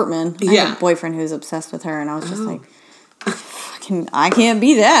Natalie Portman. I Yeah. had a boyfriend who was obsessed with her, and I was just like, I can't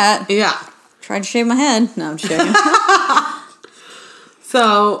be that. Yeah. Tried to shave my head. No, I'm just joking.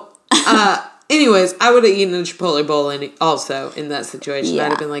 So, anyways, I would have eaten a Chipotle bowl also in that situation. Yeah. I'd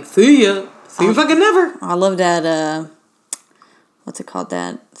have been like, see ya. See you fucking never. I love that, what's it called?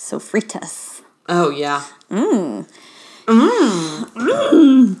 That sofritas. Oh, yeah.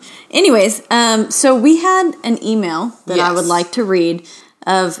 Anyways, so we had an email that I would Yes. like to read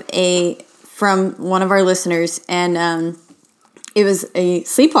from one of our listeners, and it was a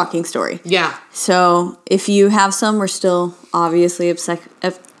sleepwalking story. Yeah. So if you have some, we're still obviously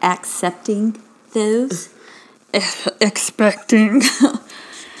accepting those. Expecting.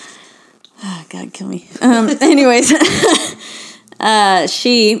 Oh, God, kill me. Anyways,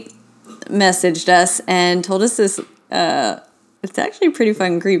 she messaged us and told us this. It's actually pretty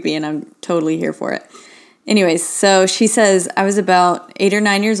fucking creepy, and I'm totally here for it. Anyways, so she says, I was about 8 or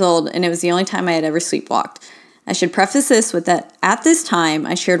 9 years old, and it was the only time I had ever sleepwalked. I should preface this with that at this time,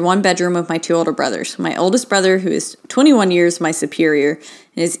 I shared one bedroom with my 2 older brothers. My oldest brother, who is 21 years my superior,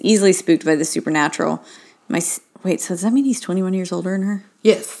 and is easily spooked by the supernatural. Wait, so does that mean he's 21 years older than her?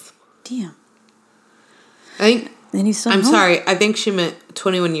 Yes. Damn. I think And he's still I'm home. sorry. I think she meant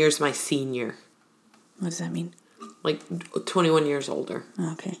 21 years my senior. What does that mean? Like 21 years older.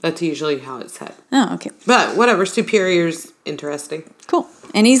 Oh, okay. That's usually how it's said. Oh, okay. But whatever. Superior's interesting. Cool.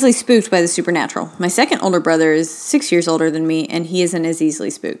 And easily spooked by the supernatural. My second older brother is 6 years older than me, and he isn't as easily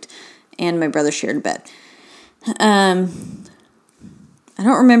spooked. And my brother shared a bed. I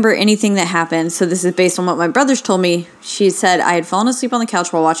don't remember anything that happened, so this is based on what my brothers told me. She said I had fallen asleep on the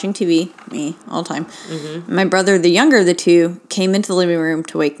couch while watching TV, me, all the time. Mm-hmm. My brother, the younger of the two, came into the living room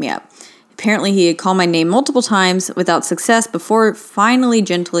to wake me up. Apparently, he had called my name multiple times without success before finally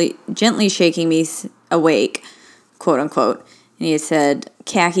gently shaking me awake, quote unquote. And he had said,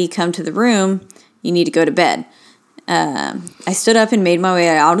 "Khaki, come to the room. You need to go to bed." I stood up and made my way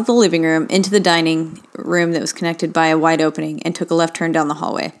out of the living room into the dining room that was connected by a wide opening and took a left turn down the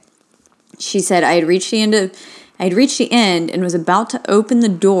hallway. She said I had reached the end and was about to open the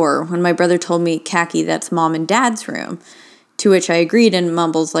door when my brother told me, "Khaki, that's Mom and Dad's room." To which I agreed and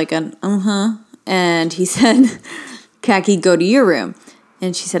mumbles like an uh-huh. And he said, "Khaki, go to your room."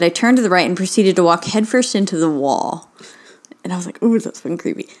 And she said I turned to the right and proceeded to walk headfirst into the wall. And I was like, ooh, that's been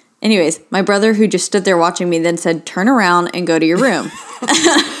creepy. Anyways, my brother, who just stood there watching me, then said, "Turn around and go to your room."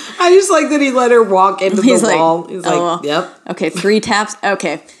 I just like that he let her walk into the wall. He's like, well, yep. Okay, 3 taps.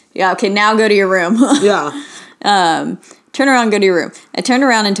 Okay. Yeah, okay, now go to your room. Yeah. Turn around, go to your room. I turned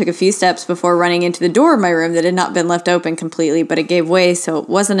around and took a few steps before running into the door of my room that had not been left open completely, but it gave way, so it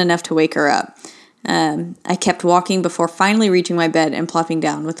wasn't enough to wake her up. I kept walking before finally reaching my bed and plopping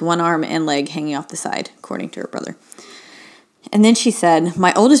down with one arm and leg hanging off the side, according to her brother. And then she said,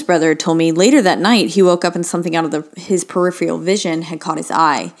 my oldest brother had told me later that night he woke up and something out of his peripheral vision had caught his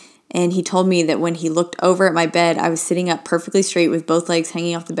eye. And he told me that when he looked over at my bed, I was sitting up perfectly straight with both legs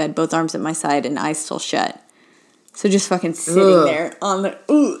hanging off the bed, both arms at my side, and eyes still shut. So just fucking sitting there on the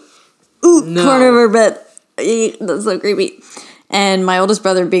corner of her bed. That's so creepy. And my oldest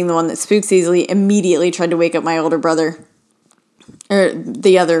brother, being the one that spooks easily, immediately tried to wake up my older brother. Or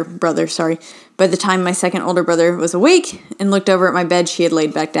the other brother, sorry. By the time my second older brother was awake and looked over at my bed, she had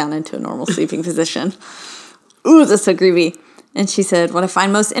laid back down into a normal sleeping position. Ooh, that's so creepy. And she said, what I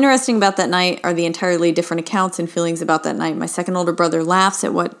find most interesting about that night are the entirely different accounts and feelings about that night. My second older brother laughs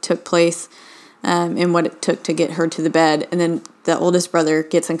at what took place and what it took to get her to the bed. And then the oldest brother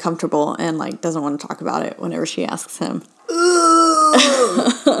gets uncomfortable and doesn't want to talk about it whenever she asks him.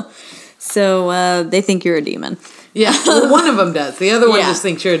 So they think you're a demon. Yeah, well, one of them does. The other one just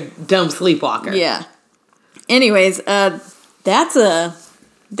thinks you're a dumb sleepwalker. Yeah. Anyways, that's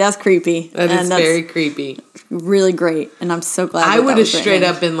creepy. That's very creepy. Really great, and I'm so glad. I would have straight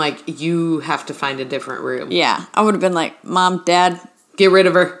up been like, "You have to find a different room." Yeah, I would have been like, "Mom, Dad, get rid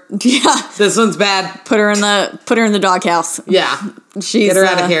of her." Yeah, this one's bad. Put her in the doghouse. Yeah, get her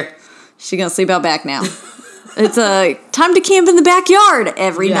out of here. She's gonna sleep out back now. It's time to camp in the backyard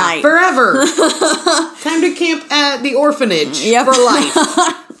every night. Forever. Time to camp at the orphanage for life.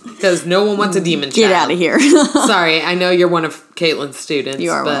 Because no one wants a demon child. Get out of here. Sorry, I know you're one of Caitlin's students.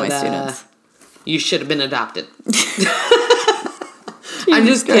 You are one of my students. You should have been adopted. I'm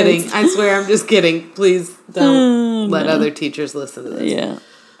just kidding. I swear I'm just kidding. Please don't let other teachers listen to this. Yeah.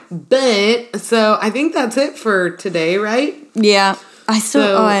 But, so I think that's it for today, right? Yeah. I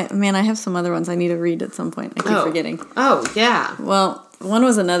have some other ones I need to read at some point. I keep forgetting. Oh, yeah. Well, one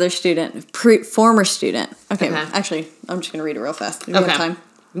was another student, former student. Okay, actually, I'm just going to read it real fast. Do we have time?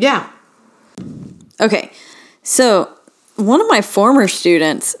 Yeah. Okay, so one of my former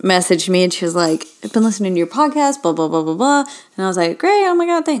students messaged me and she was like, I've been listening to your podcast, blah, blah, blah, blah, blah. And I was like, great, oh my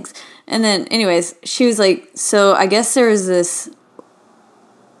God, thanks. And then, anyways, she was like, so I guess there was this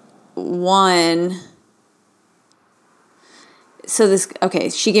one...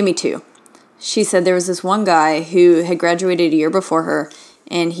 she gave me 2. She said there was this one guy who had graduated a year before her,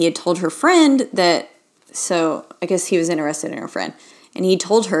 and he had told her friend that, so I guess he was interested in her friend, and he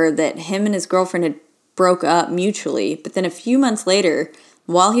told her that him and his girlfriend had broke up mutually, but then a few months later,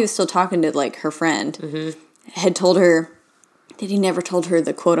 while he was still talking to, her friend, had told her that he never told her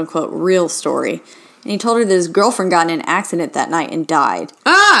the quote-unquote real story, and he told her that his girlfriend got in an accident that night and died.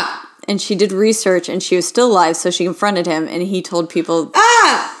 Ah! And she did research, and she was still alive, so she confronted him, and he told people...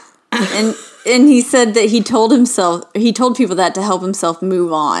 Ah! And he said that he told people that to help himself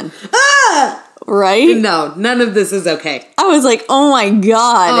move on. Ah! Right? No, none of this is okay. I was like, oh my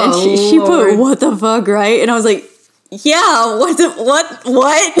God. Oh, and she put, what the fuck, right? And I was like, yeah, what?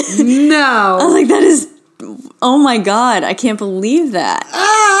 No. I was like, that is... Oh my God, I can't believe that.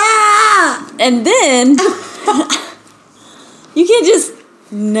 Ah! And then... you can't just...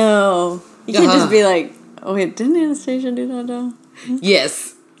 No. You can't just be like, oh wait, didn't Anastasia do that though?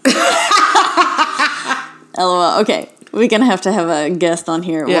 Yes. LOL. Okay, we're gonna have to have a guest on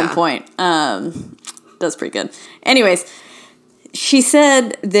here at Yeah. one point. That's pretty good. Anyways, she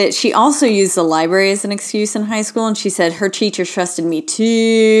said that she also used the library as an excuse in high school, and she said her teacher trusted me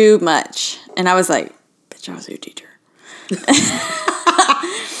too much. And I was like, bitch, I was your teacher.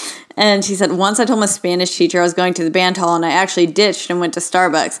 And she said, once I told my Spanish teacher I was going to the band hall, and I actually ditched and went to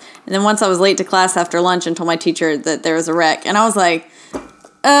Starbucks. And then once I was late to class after lunch and told my teacher that there was a wreck. And I was like,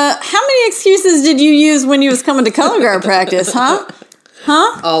 how many excuses did you use when you was coming to color guard practice, huh?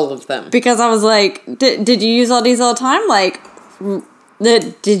 All of them. Because I was like, did you use all these all the time? Like,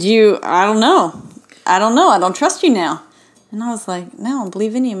 did you, I don't know. I don't trust you now. And I was like, no, I don't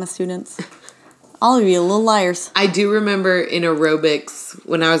believe any of my students. All of you little liars. I do remember in aerobics,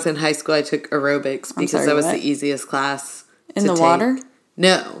 when I was in high school, I took aerobics because that was the easiest class in the water?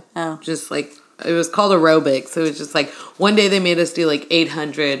 No. Oh. Just like, it was called aerobics. It was just like, one day they made us do like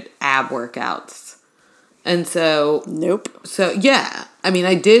 800 ab workouts. And so. Nope. So, yeah. I mean,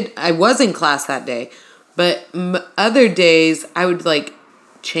 I was in class that day. But other days, I would like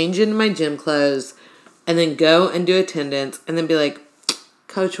change into my gym clothes and then go and do attendance and then be like,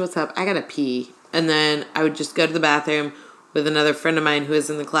 Coach, what's up? I gotta pee. And then I would just go to the bathroom with another friend of mine who was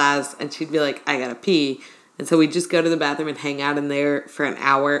in the class, and she'd be like, I gotta pee. And so we'd just go to the bathroom and hang out in there for an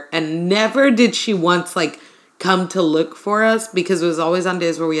hour. And never did she once, like, come to look for us because it was always on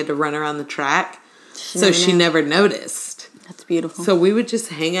days where we had to run around the track. She never noticed. That's beautiful. So we would just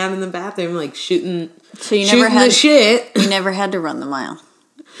hang out in the bathroom, like, shooting the shit. You never had to run the mile.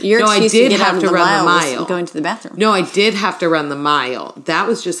 Your I did have to run the mile. Was going to the bathroom. No, I did have to run the mile. That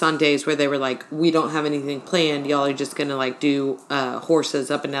was just on days where they were like, we don't have anything planned. Y'all are just going to like do horses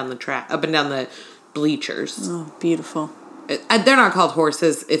up and down the track, up and down the bleachers. Oh, beautiful. They're not called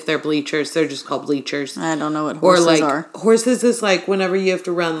horses if they're bleachers. They're just called bleachers. I don't know what horses are. Horses is like whenever you have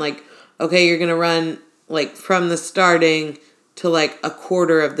to run like, okay, you're going to run like from the starting to like a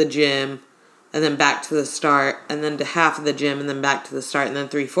quarter of the gym. And then back to the start, and then to half of the gym, and then back to the start, and then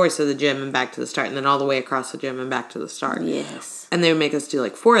 3/4 of the gym, and back to the start, and then all the way across the gym, and back to the start. Yes. And they would make us do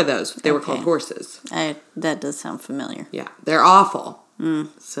like 4 of those. They were called horses. That does sound familiar. Yeah, they're awful.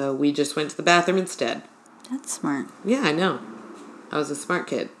 So we just went to the bathroom instead. That's smart. Yeah, I know. I was a smart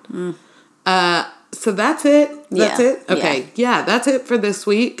kid. So that's it. That's it? Okay. Yeah, that's it for this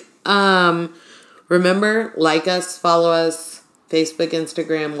week. Remember, like us, follow us. Facebook,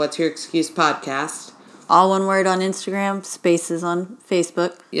 Instagram, What's Your Excuse Podcast. All one word on Instagram, spaces on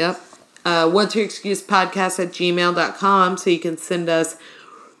Facebook. Yep. What's Your Excuse Podcast at gmail.com so you can send us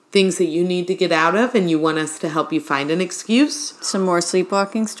things that you need to get out of and you want us to help you find an excuse. Some more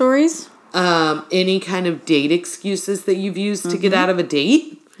sleepwalking stories. Any kind of date excuses that you've used to get out of a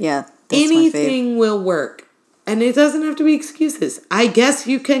date. Yeah. Anything will work. And it doesn't have to be excuses. I guess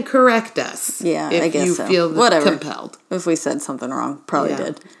you can correct us. Yeah, I guess so. If you feel compelled. If we said something wrong, probably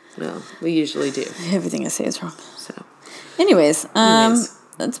did. No, we usually do. Everything I say is wrong. So, Anyways,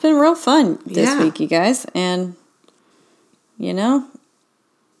 it's been real fun this week, you guys. And,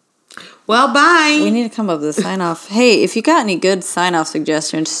 well, bye. We need to come up with a sign-off. Hey, if you got any good sign-off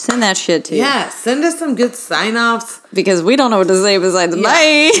suggestions, send that shit to Yeah, send us some good sign-offs. Because we don't know what to say besides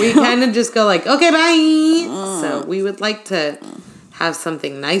bye. We kind of just go like, okay, bye. So we would like to have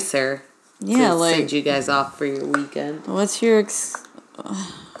something nicer to send you guys off for your weekend. What's your...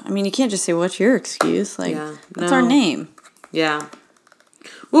 you can't just say, what's your excuse? Like, what's our name? Yeah.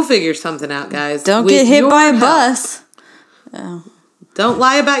 We'll figure something out, guys. Don't get hit by a bus. Oh. Don't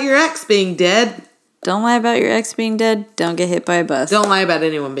lie about your ex being dead. Don't lie about your ex being dead. Don't get hit by a bus. Don't lie about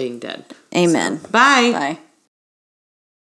anyone being dead. Amen. So, bye. Bye.